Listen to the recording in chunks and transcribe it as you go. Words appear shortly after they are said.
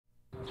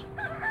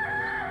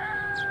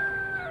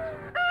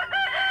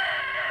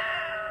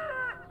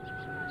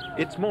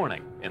It's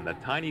morning in the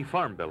tiny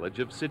farm village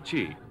of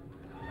Sychi.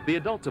 The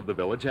adults of the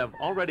village have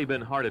already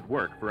been hard at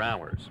work for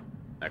hours.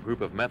 A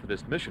group of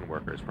Methodist mission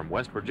workers from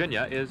West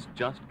Virginia is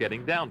just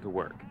getting down to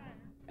work.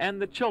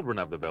 And the children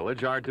of the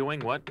village are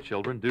doing what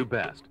children do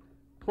best,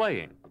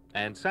 playing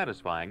and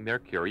satisfying their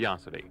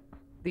curiosity.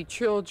 The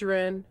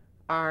children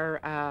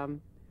are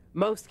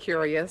most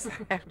curious,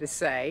 I have to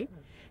say.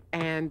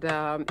 And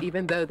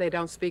even though they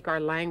don't speak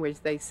our language,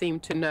 they seem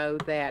to know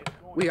that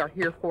we are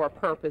here for a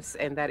purpose,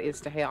 and that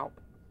is to help.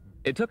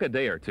 It took a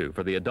day or two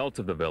for the adults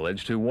of the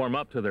village to warm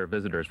up to their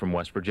visitors from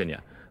West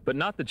Virginia, but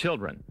not the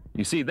children.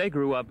 You see, they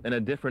grew up in a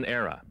different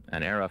era,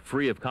 an era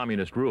free of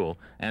communist rule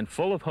and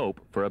full of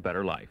hope for a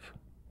better life.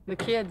 The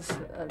kids,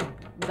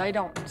 they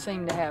don't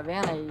seem to have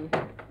any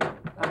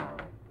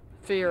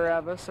fear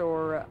of us,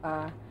 or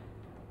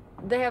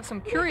they have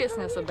some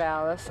curiousness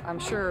about us, I'm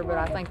sure, but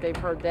I think they've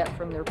heard that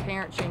from their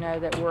parents, you know,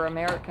 that we're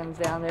Americans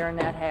down there in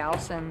that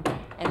house, and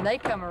they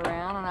come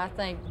around, and I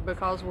think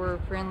because we're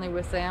friendly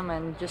with them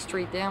and just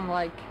treat them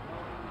like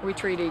we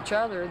treat each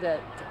other,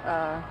 that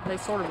they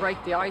sort of break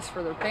the ice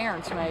for their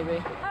parents, maybe.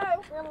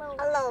 Hello.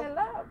 Hello.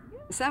 Hello.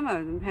 Some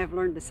of them have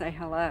learned to say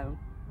hello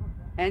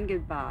and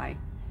goodbye,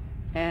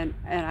 and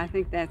I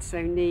think that's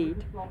so neat.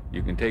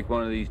 You can take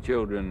one of these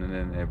children and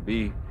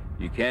then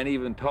you can't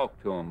even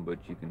talk to them, but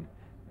you can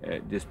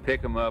just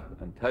pick them up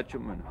and touch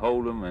them and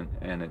hold them,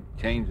 and it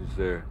changes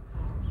their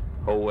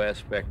whole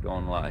aspect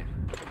on life.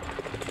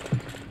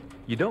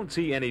 You don't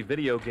see any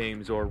video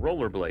games or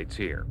rollerblades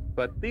here,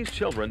 but these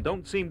children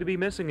don't seem to be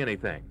missing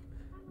anything.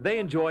 They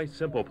enjoy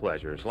simple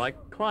pleasures like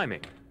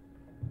climbing,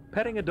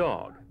 petting a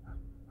dog,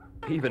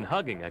 even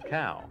hugging a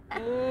cow.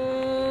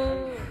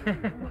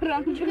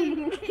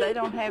 They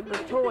don't have the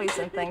toys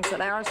and things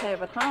that ours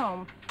have at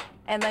home,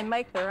 and they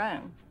make their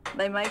own.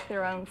 They make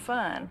their own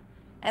fun.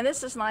 And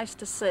this is nice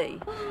to see.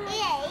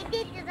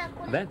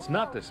 That's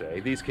not to say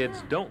these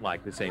kids don't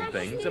like the same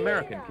things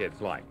American kids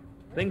like.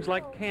 Things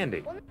like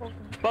candy,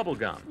 bubble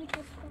gum,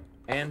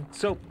 and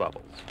soap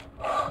bubbles.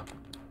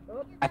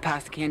 I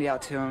passed the candy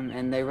out to them,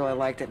 and they really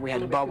liked it. We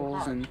had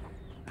bubbles and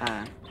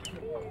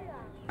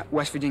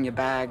West Virginia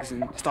bags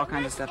and just all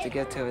kinds of stuff to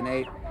get to, and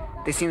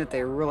they seemed that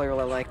they really,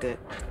 really liked it.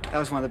 That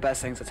was one of the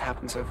best things that's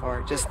happened so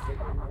far, just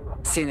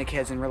seeing the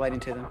kids and relating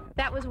to them.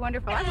 That was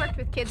wonderful. I've worked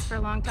with kids for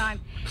a long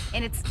time,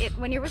 and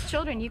when you're with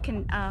children, you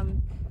can,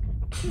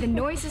 the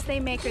noises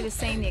they make are the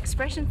same, the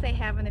expressions they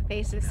have on their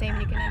face are the same,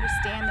 and you can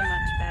understand them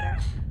much better.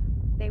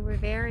 They were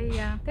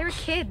they were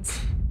kids,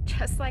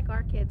 just like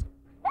our kids.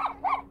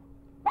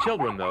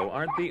 Children, though,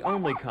 aren't the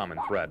only common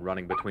thread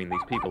running between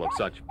these people of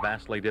such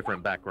vastly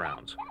different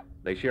backgrounds.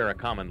 They share a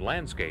common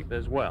landscape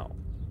as well.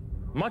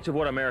 Much of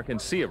what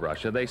Americans see of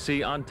Russia, they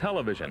see on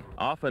television,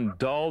 often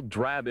dull,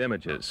 drab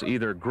images,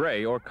 either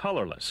gray or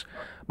colorless.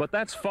 But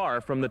that's far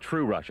from the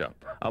true Russia,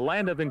 a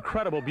land of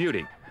incredible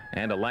beauty,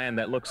 and a land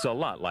that looks a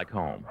lot like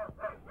home.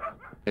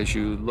 As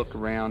you look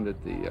around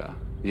at the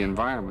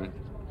environment,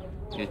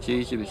 it's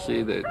easy to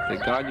see that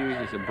God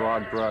uses a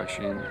broad brush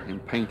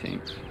in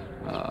painting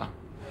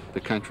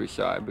the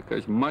countryside,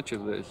 because much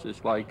of this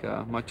is like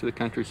much of the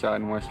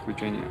countryside in West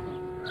Virginia.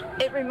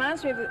 It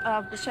reminds me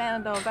of the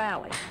Shenandoah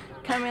Valley.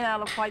 Coming out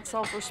of White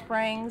Sulphur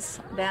Springs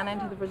down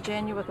into the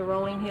Virginia with the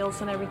rolling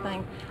hills and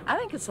everything. I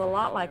think it's a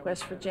lot like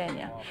West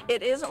Virginia.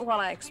 It isn't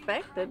what I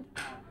expected.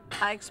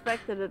 I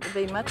expected it to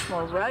be much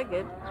more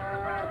rugged,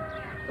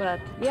 but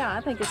yeah, I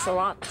think it's a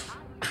lot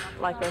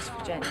like West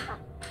Virginia.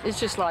 It's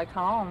just like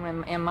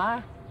home in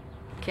my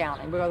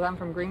county, because I'm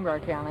from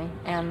Greenbrier County,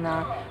 and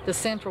the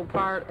central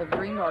part of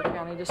Greenbrier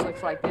County just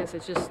looks like this.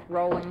 It's just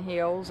rolling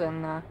hills,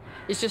 and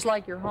it's just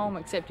like your home,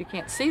 except you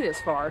can't see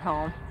this far at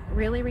home.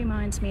 Really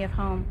reminds me of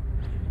home.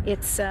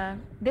 It's,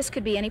 this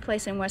could be any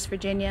place in West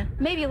Virginia,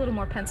 maybe a little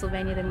more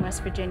Pennsylvania than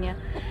West Virginia.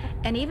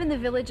 And even the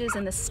villages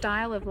and the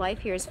style of life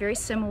here is very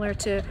similar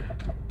to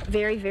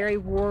very, very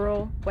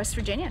rural West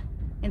Virginia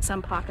in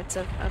some pockets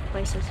of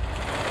places.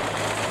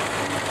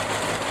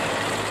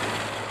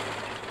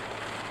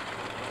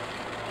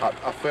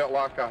 I felt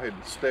like I had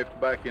stepped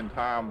back in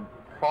time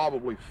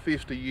probably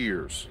 50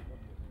 years.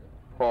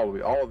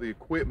 Probably all of the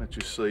equipment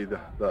you see,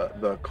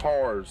 the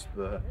cars,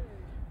 the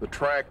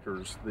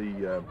tractors,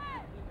 the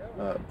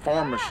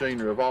farm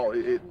machinery of all,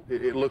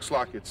 it looks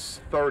like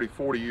it's 30,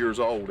 40 years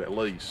old at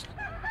least.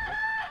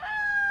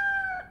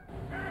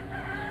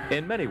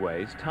 In many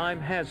ways,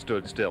 time has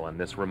stood still in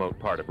this remote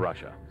part of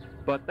Russia,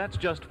 but that's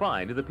just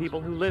fine to the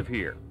people who live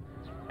here.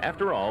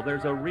 After all,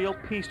 there's a real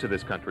peace to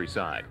this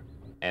countryside,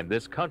 and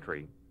this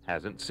country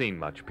hasn't seen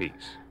much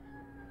peace.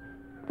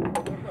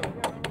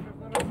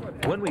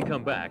 When we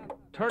come back,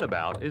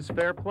 turnabout is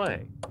fair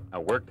play.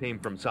 A work team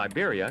from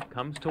Siberia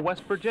comes to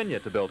West Virginia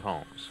to build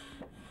homes.